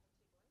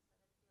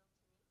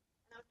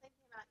 And I was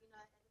thinking about, as a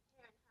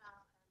parent,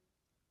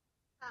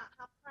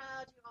 how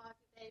proud you are of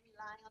your baby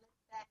lying on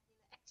its back,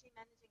 actually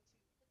managing to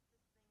hit this thing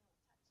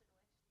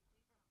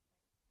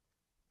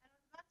or touch it or actually do something. And I was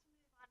about to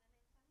move on,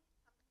 and then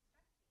suddenly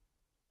something struck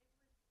me.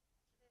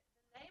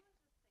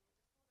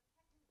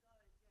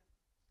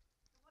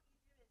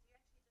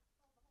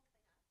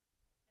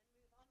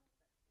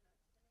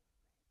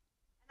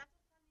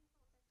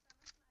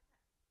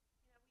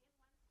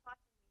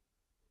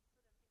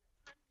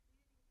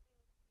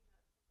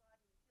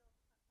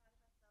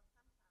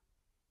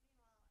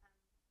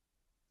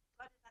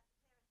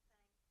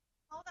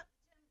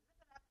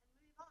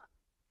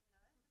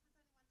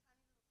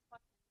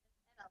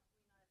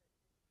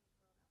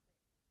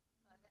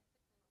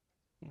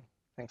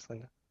 Thanks,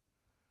 Linda.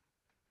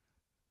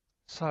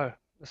 So,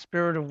 the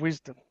spirit of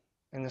wisdom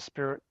and the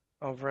spirit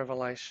of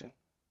revelation.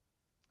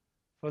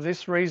 For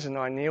this reason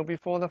I kneel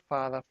before the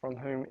Father, from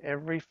whom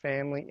every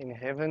family in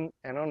heaven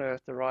and on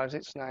earth derives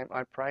its name.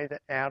 I pray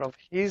that out of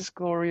his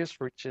glorious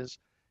riches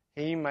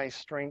he may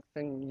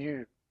strengthen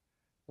you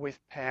with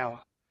power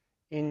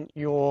in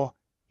your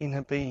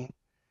inner being,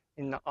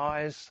 in the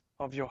eyes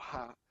of your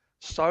heart,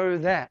 so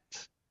that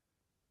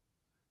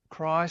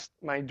Christ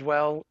may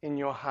dwell in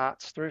your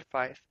hearts through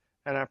faith.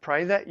 And I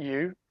pray that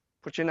you,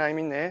 put your name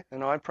in there,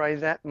 and I pray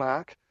that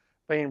Mark,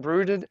 being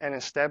rooted and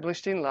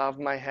established in love,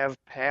 may have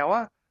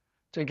power,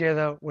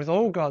 together with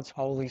all God's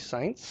holy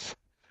saints,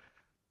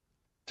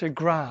 to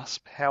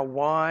grasp how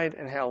wide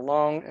and how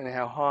long and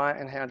how high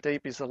and how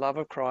deep is the love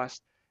of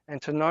Christ,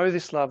 and to know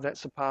this love that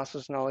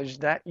surpasses knowledge,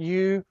 that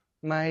you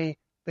may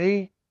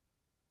be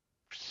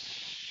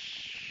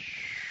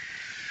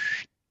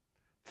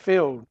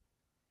filled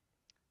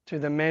to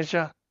the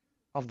measure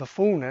of the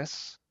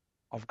fullness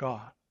of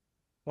God.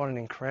 What an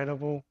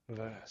incredible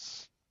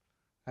verse.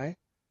 Eh?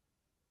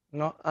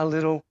 Not a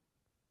little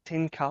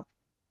tin cup,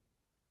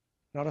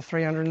 not a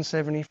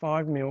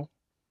 375 ml,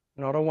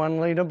 not a 1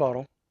 litre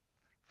bottle,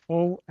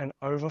 full and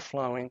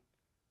overflowing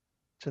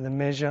to the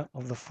measure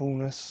of the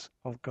fullness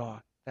of God.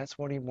 That's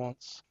what he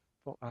wants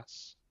for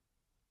us.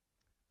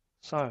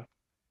 So,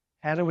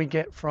 how do we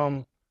get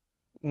from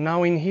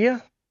knowing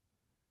here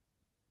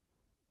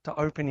to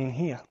opening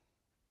here?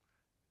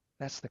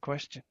 That's the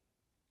question.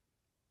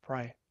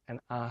 Pray and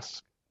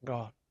ask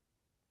God.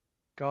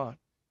 God,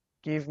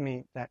 give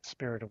me that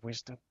spirit of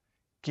wisdom.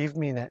 Give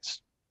me that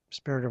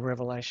spirit of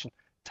revelation.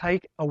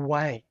 Take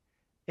away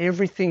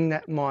everything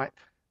that might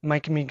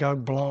make me go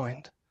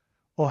blind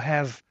or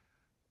have,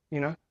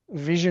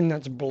 vision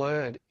that's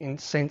blurred in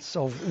sense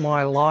of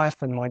my life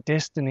and my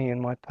destiny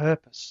and my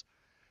purpose.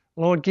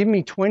 Lord, give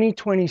me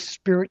 20/20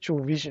 spiritual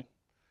vision.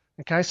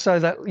 Okay, so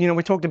that,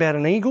 we talked about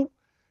an eagle.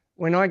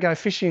 When I go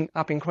fishing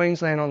up in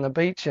Queensland on the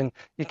beach and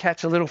you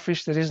catch a little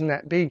fish that isn't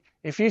that big,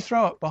 if you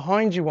throw it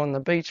behind you on the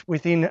beach,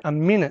 within a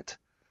minute,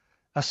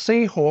 a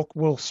sea hawk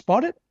will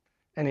spot it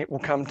and it will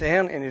come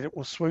down and it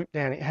will swoop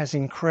down. It has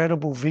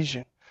incredible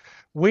vision.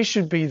 We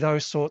should be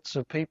those sorts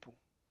of people,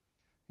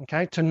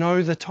 okay, to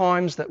know the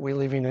times that we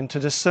live in and to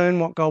discern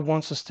what God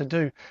wants us to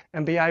do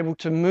and be able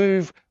to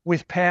move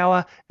with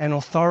power and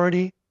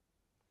authority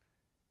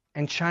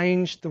and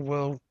change the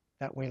world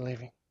that we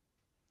live in.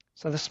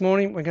 So this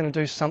morning we're going to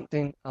do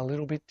something a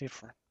little bit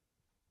different.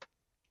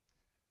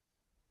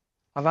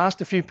 I've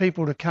asked a few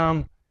people to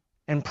come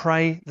and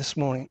pray this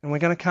morning, and we're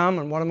going to come,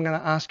 and what I'm going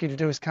to ask you to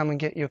do is come and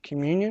get your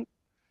communion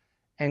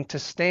and to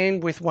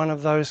stand with one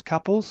of those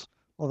couples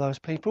or those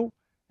people,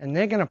 and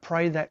they're going to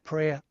pray that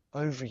prayer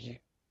over you.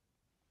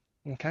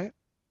 Okay?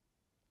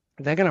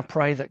 They're going to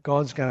pray that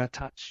God's going to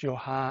touch your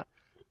heart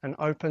and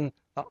open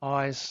the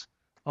eyes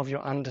of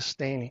your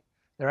understanding.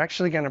 They're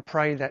actually going to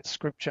pray that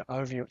scripture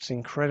over you. It's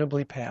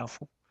incredibly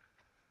powerful.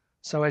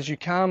 So as you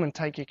come and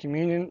take your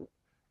communion,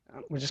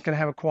 we're just going to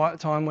have a quiet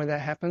time where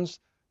that happens.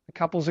 The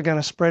couples are going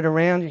to spread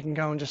around. You can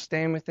go and just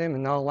stand with them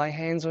and they'll lay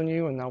hands on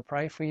you and they'll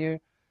pray for you.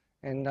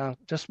 And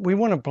we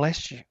want to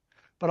bless you.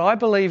 But I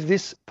believe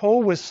this,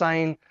 Paul was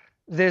saying,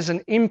 there's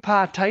an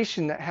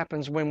impartation that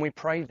happens when we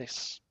pray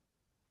this.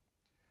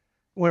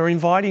 We're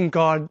inviting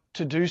God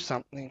to do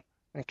something.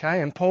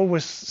 Okay, and Paul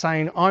was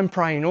saying, I'm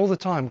praying all the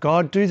time,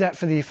 God, do that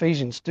for the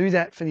Ephesians, do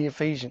that for the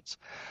Ephesians.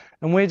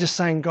 And we're just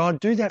saying, God,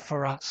 do that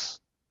for us.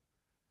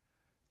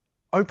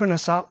 Open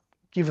us up,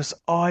 give us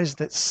eyes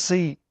that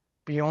see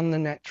beyond the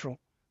natural,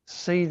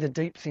 see the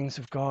deep things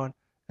of God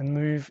and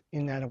move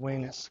in that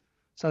awareness.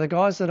 So the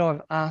guys that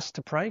I've asked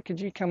to pray, could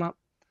you come up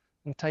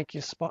and take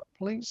your spot,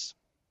 please?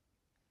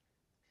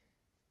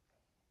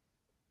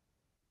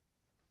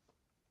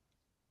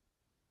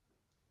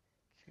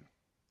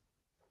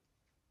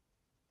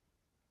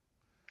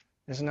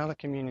 There's another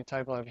communion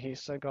table over here,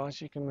 so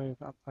guys, you can move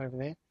up over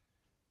there.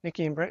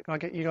 Nikki and Brett, can I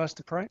get you guys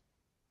to pray?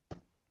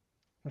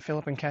 And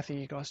Philip and Kathy,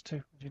 you guys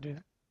too. Would you do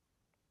that?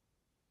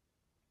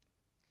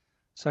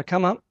 So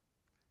come up,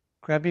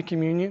 grab your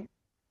communion,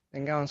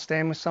 and go and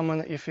stand with someone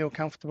that you feel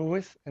comfortable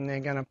with, and they're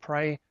going to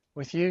pray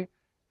with you,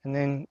 and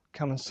then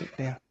come and sit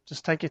down.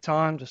 Just take your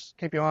time, just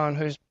keep your eye on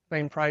who's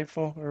been prayed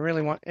for. We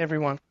really want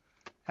everyone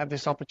to have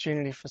this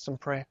opportunity for some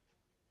prayer.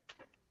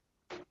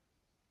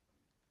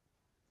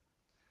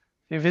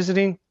 If you're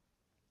visiting,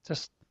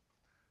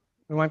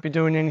 we won't be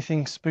doing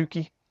anything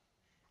spooky.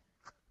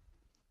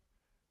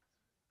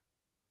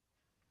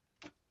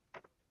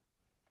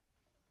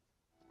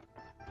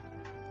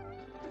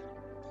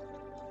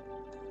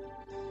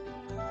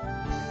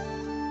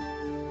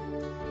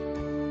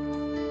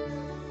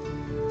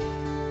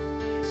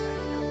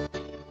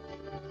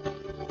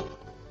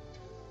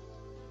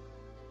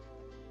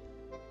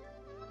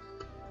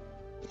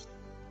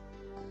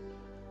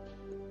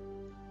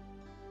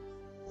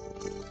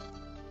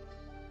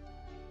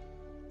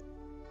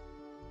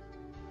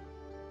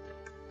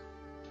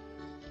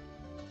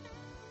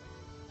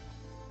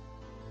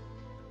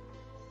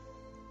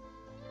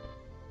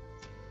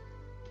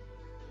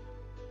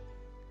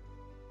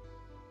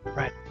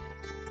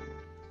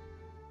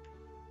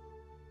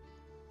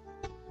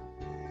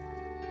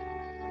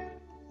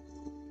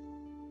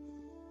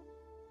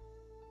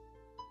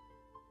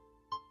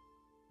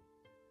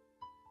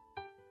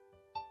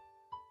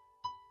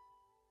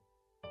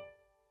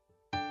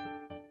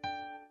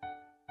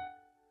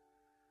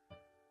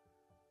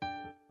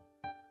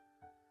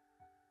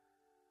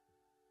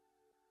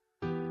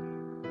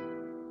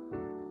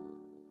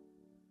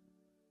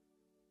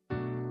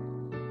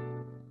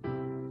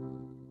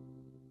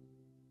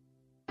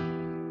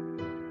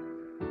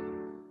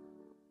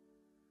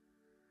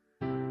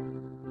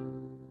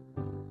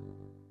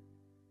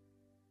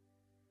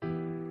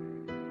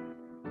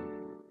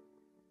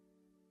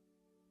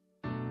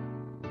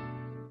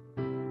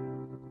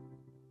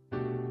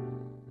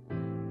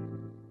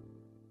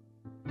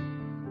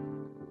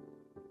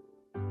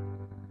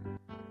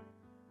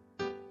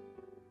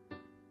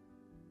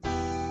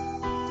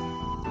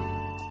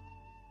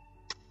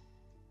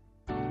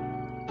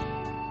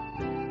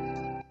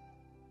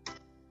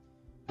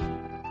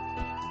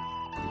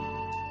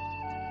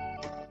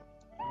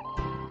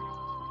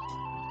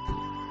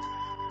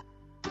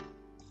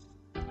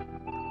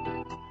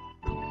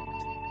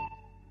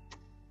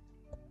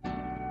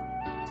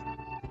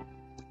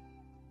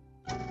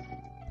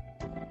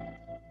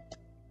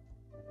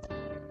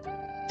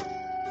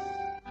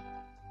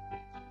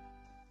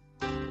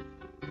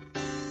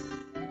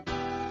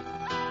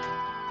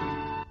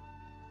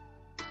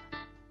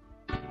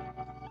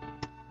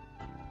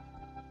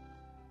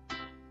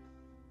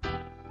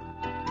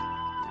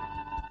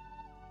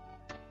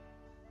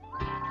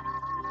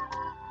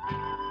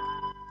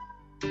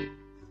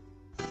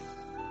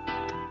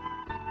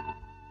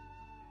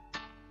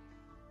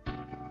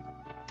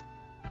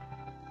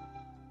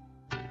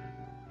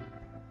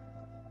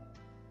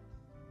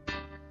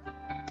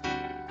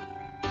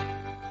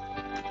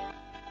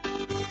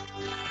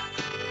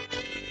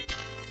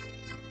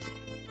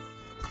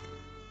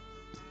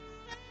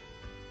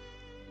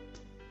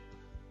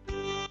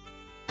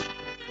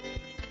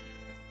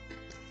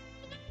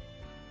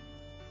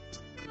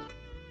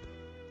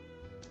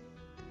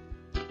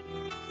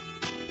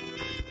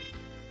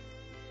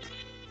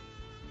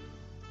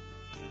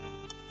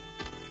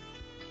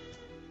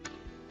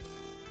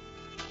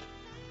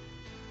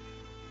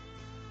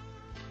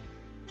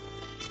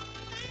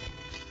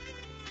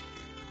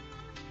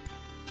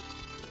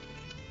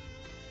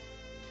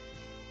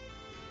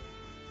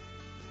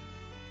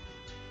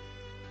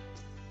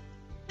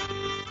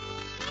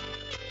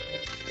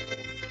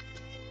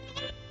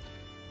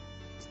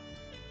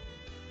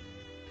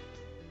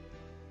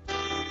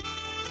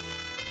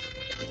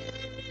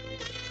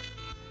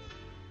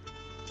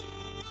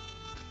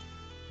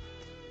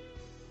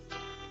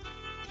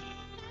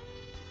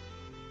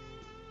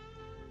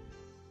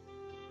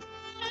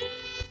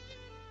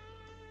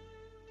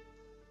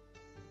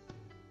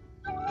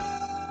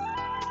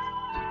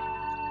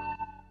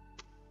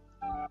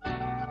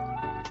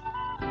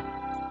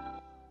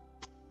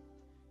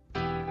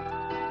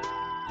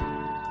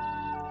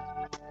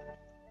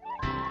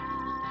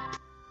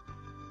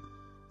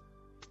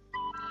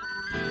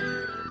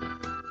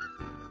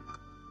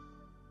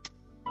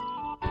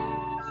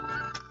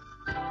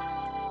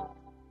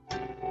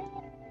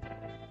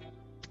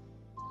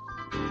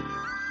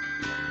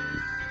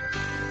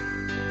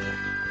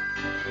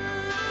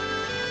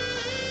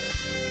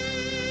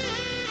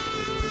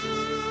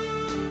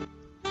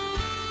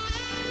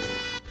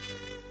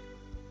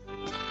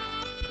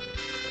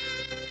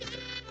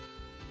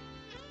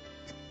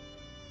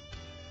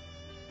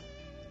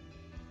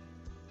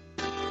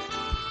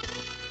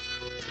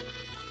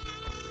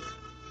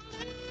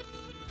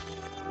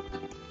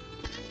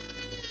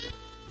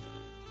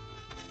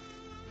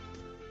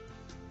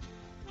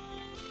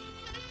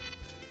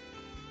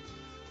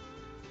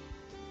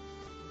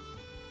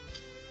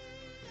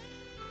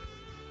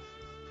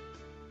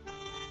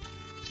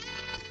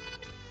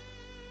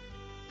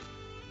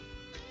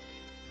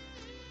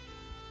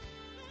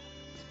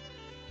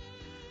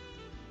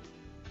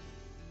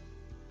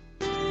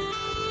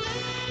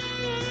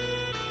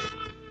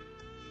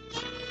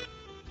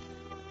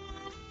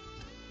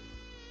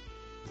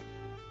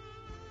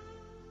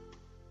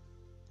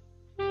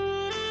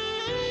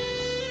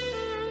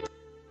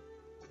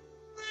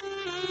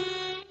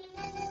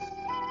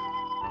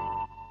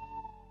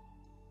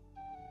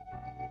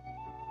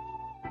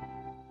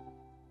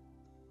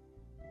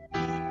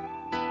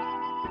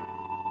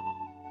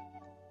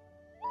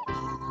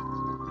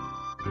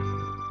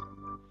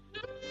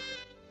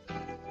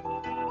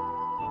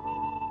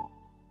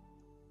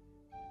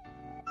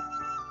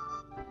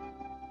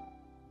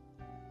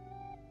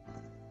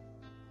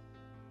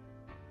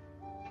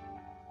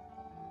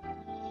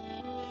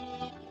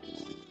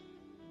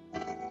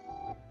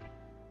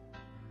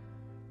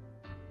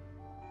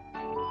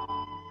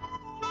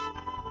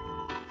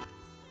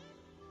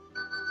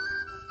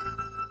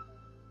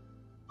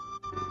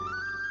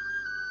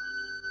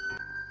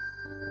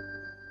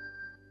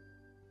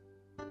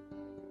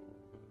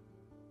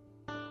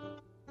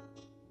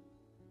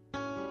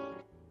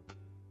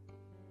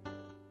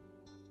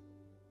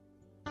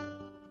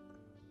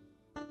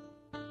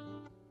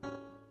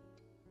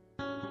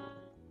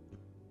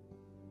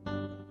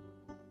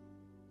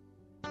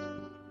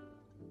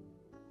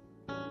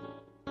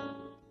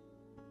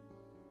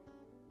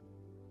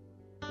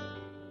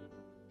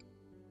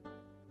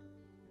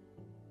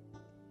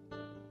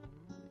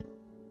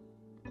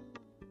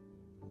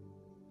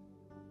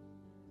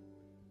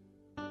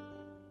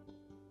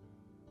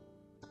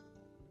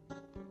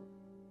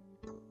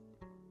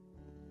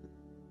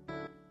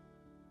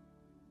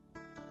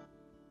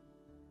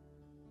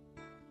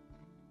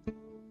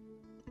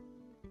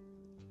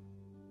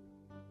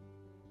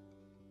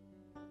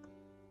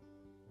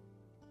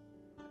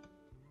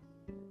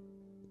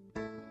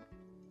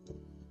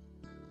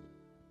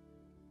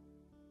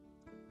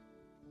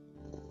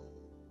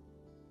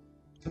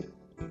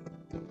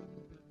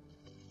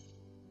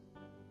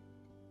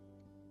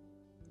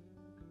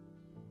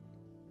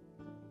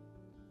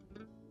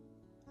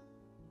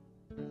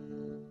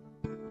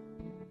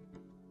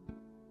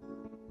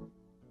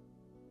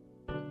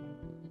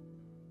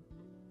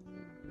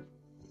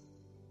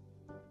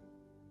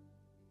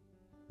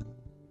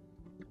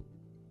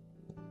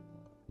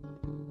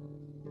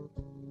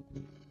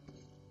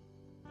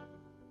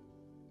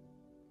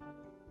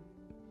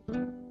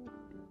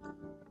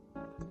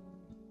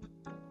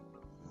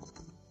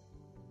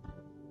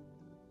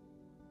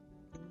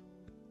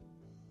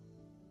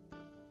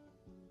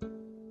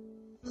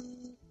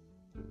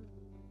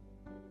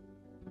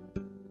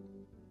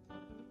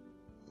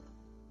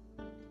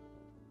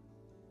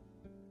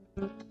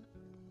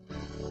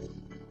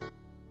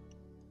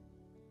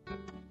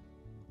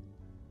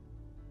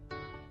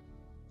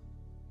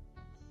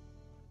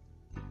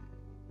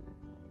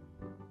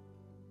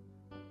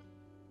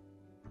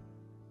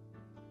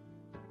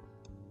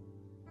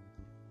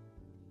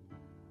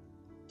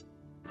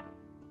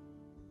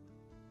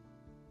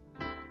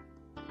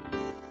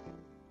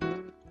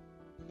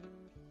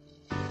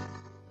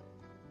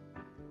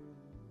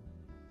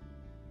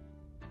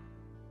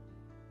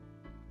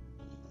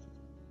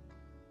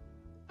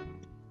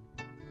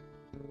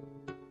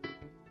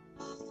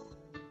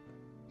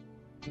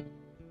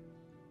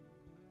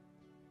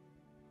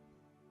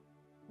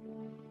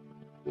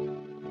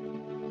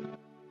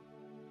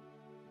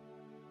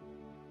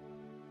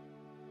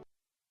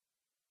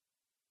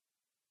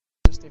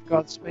 Just if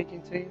God's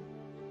speaking to you,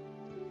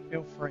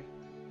 feel free.